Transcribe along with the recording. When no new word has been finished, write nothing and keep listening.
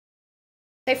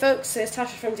Hey folks, it's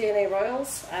Tasha from DNA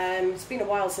Royals. It's been a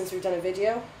while since we've done a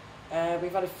video.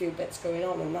 We've had a few bits going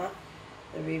on and that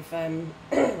we've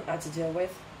had to deal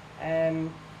with.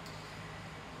 So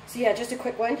yeah, just a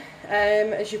quick one.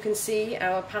 As you can see,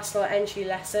 our Pastel enchi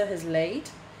lesser has laid.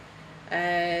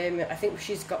 I think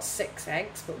she's got 6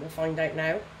 eggs, but we'll find out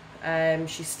now.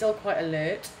 She's still quite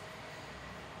alert.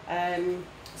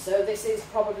 So this is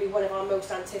probably one of our most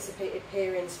anticipated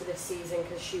pairings for this season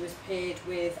because she was paired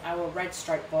with our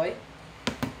redstripe boy.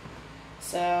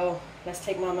 So let's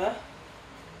take Mama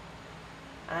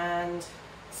and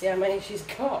see how many she's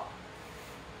got.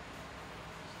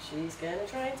 She's gonna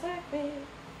try and attack me.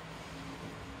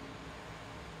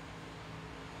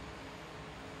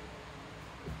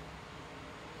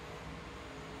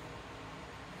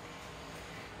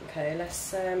 Okay,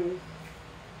 let's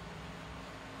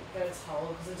go this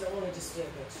hole because I don't want to disturb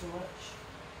it too much.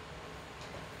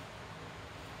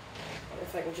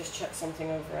 If I can just chuck something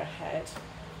over her head,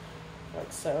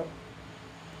 like so,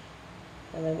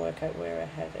 and then work out where her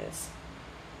head is.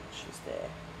 She's there.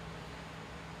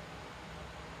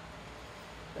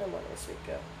 And on this we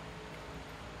go.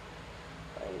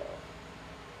 I know.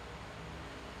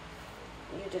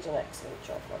 You did an excellent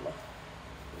job, Mama.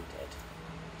 You did.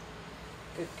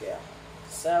 Good girl.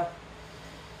 So,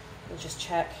 we'll just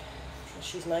check that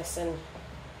she's nice and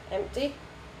empty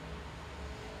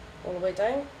all the way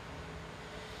down.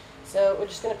 So we're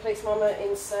just going to place Mama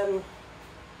in some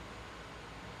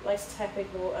nice tepid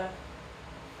water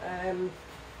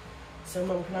so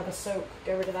Mum can have a soak,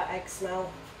 get rid of that egg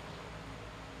smell,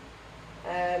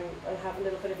 and have a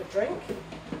little bit of a drink.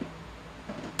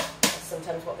 That's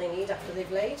sometimes what they need after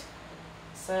they've laid.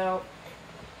 So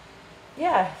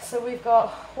yeah, so we've got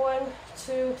 1,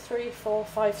 2, 3, 4,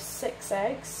 5, 6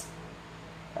 eggs.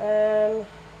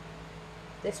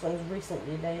 This one's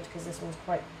recently laid because this one's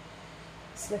quite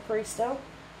slippery still.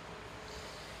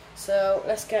 So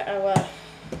let's get our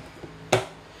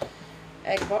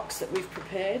egg box that we've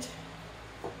prepared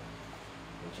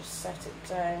and just set it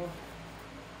down.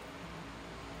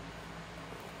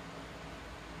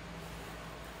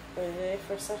 Over there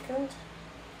for a second.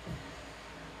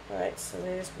 Right, so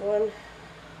there's one,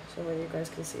 so whether you guys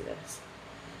can see this.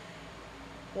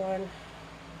 1,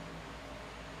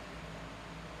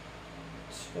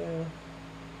 2,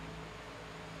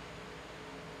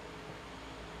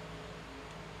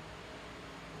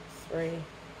 3,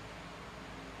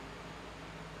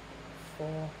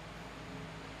 4,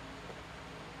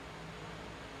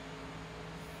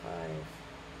 5,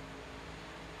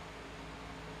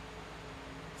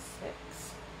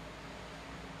 6.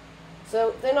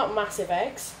 So they're not massive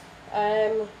eggs,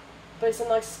 but it's a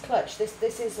nice clutch.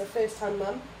 This is a first-time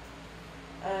mum,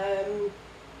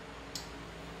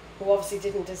 who obviously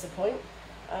didn't disappoint.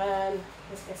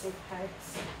 Let's get some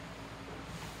pegs.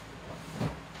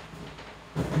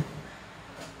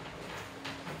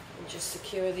 And just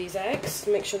secure these eggs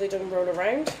to make sure they don't roll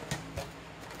around.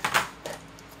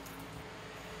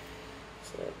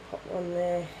 So pop one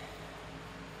there.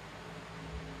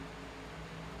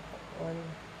 Pop one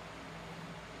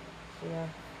here.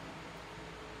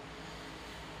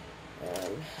 Pop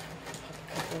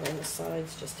a couple on the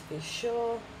sides just to be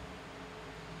sure.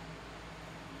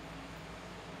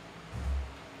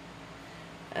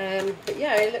 But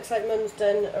yeah, it looks like Mum's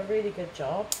done a really good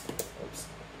job. Oops,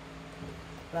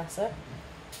 bless her.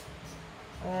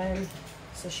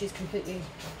 So she's completely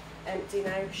empty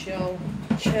now. She'll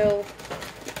chill,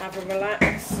 have a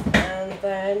relax, and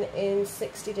then in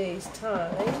 60 days'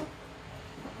 time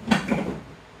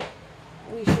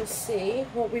we shall see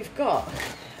what we've got.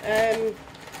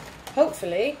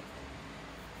 Hopefully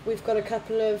we've got a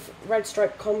couple of red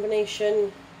stripe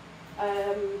combination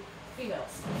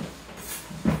females.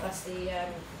 That's the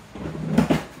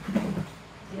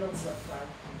ultimate plan.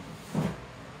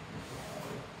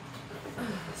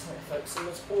 Sorry folks, I'm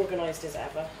as organised as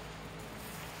ever.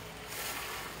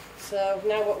 So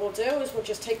now what we'll do is we'll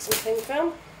just take some cling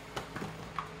film.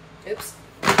 Oops.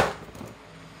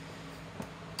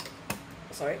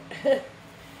 Sorry.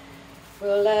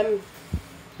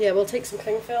 We'll take some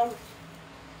cling film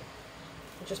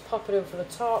and just pop it over the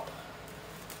top.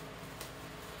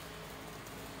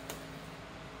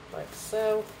 Like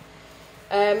so.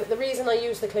 The reason I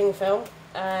use the cling film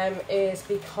is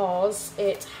because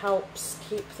it helps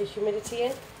keep the humidity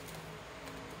in.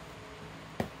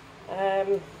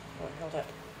 Right, hold up.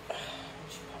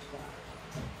 Should pop that.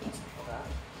 Let's pop that.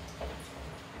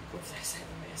 Move this out of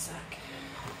the way a sec.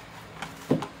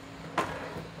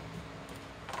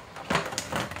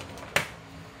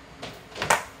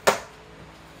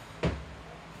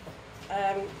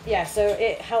 Yeah, so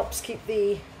it helps keep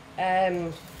the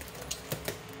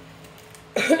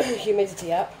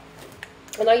humidity up,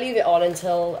 and I leave it on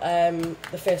until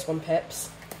the first one pips.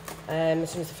 As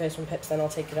soon as the first one pips, then I'll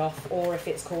take it off. Or if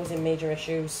it's causing major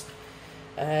issues,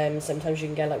 sometimes you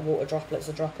can get like water droplets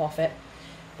that drop off it.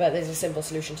 But there's a simple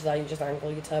solution to that. You just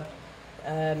angle your tub,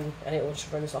 and it will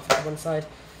just runs off to one side.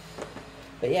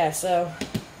 But yeah, so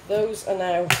those are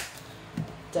now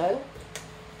done.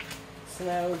 So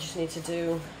now we just need to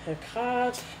do her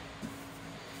card.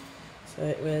 So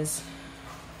it was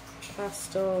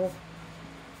Pastel,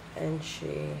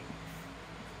 enchi,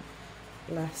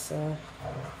 lesser,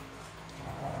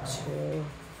 2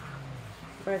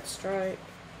 redstripe,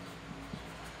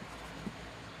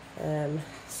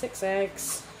 6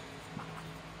 eggs,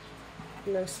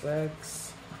 no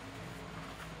slugs,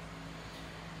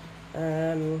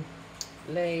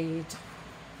 laid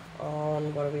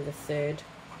on, what are we, the 3rd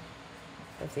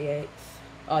of the 8th.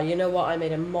 Oh, you know what, I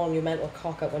made a monumental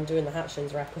cock up when doing the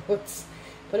hatchlings records.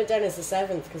 Put it down as the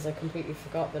 7th because I completely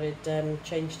forgot that it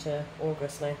changed to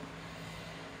August now.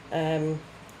 And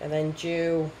then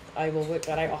due, I will work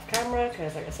that out off camera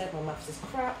because, like I said, my maths is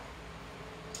crap.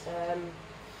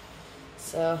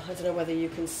 So I don't know whether you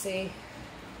can see,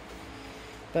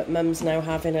 but Mum's now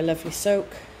having a lovely soak,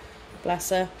 bless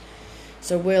her.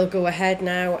 So we'll go ahead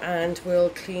now and we'll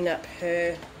clean up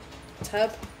her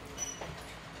tub,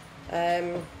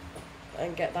 and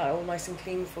get that all nice and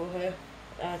clean for her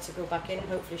to go back in.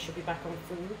 Hopefully she'll be back on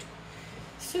food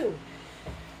soon.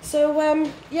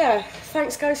 So yeah,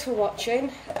 thanks guys for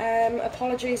watching.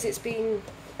 Apologies, it's been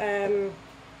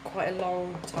quite a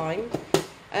long time.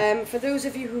 For those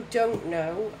of you who don't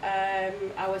know,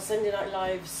 our Sunday Night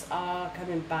Lives are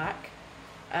coming back.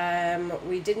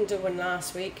 We didn't do one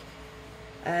last week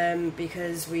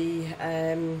because we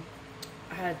had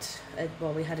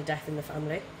a death in the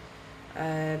family.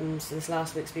 So this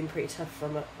last week's been pretty tough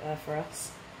for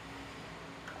us.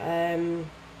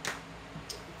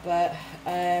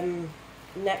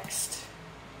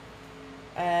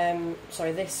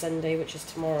 This Sunday, which is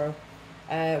tomorrow,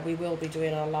 we will be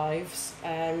doing our lives.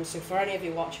 So for any of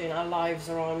you watching, our lives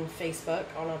are on Facebook,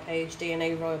 on our page,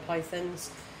 DNA Royal Pythons,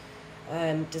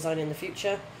 Designing the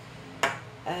Future.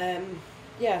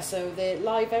 Yeah, so they're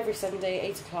live every Sunday,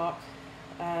 8 o'clock.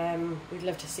 We'd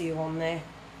love to see you on there,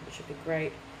 which would be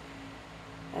great.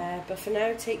 But for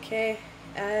now, take care.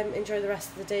 Enjoy the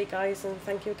rest of the day, guys, and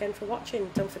thank you again for watching.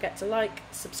 Don't forget to like,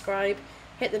 subscribe,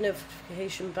 hit the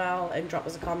notification bell, and drop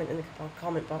us a comment in the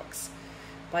comment box.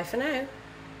 Bye for now.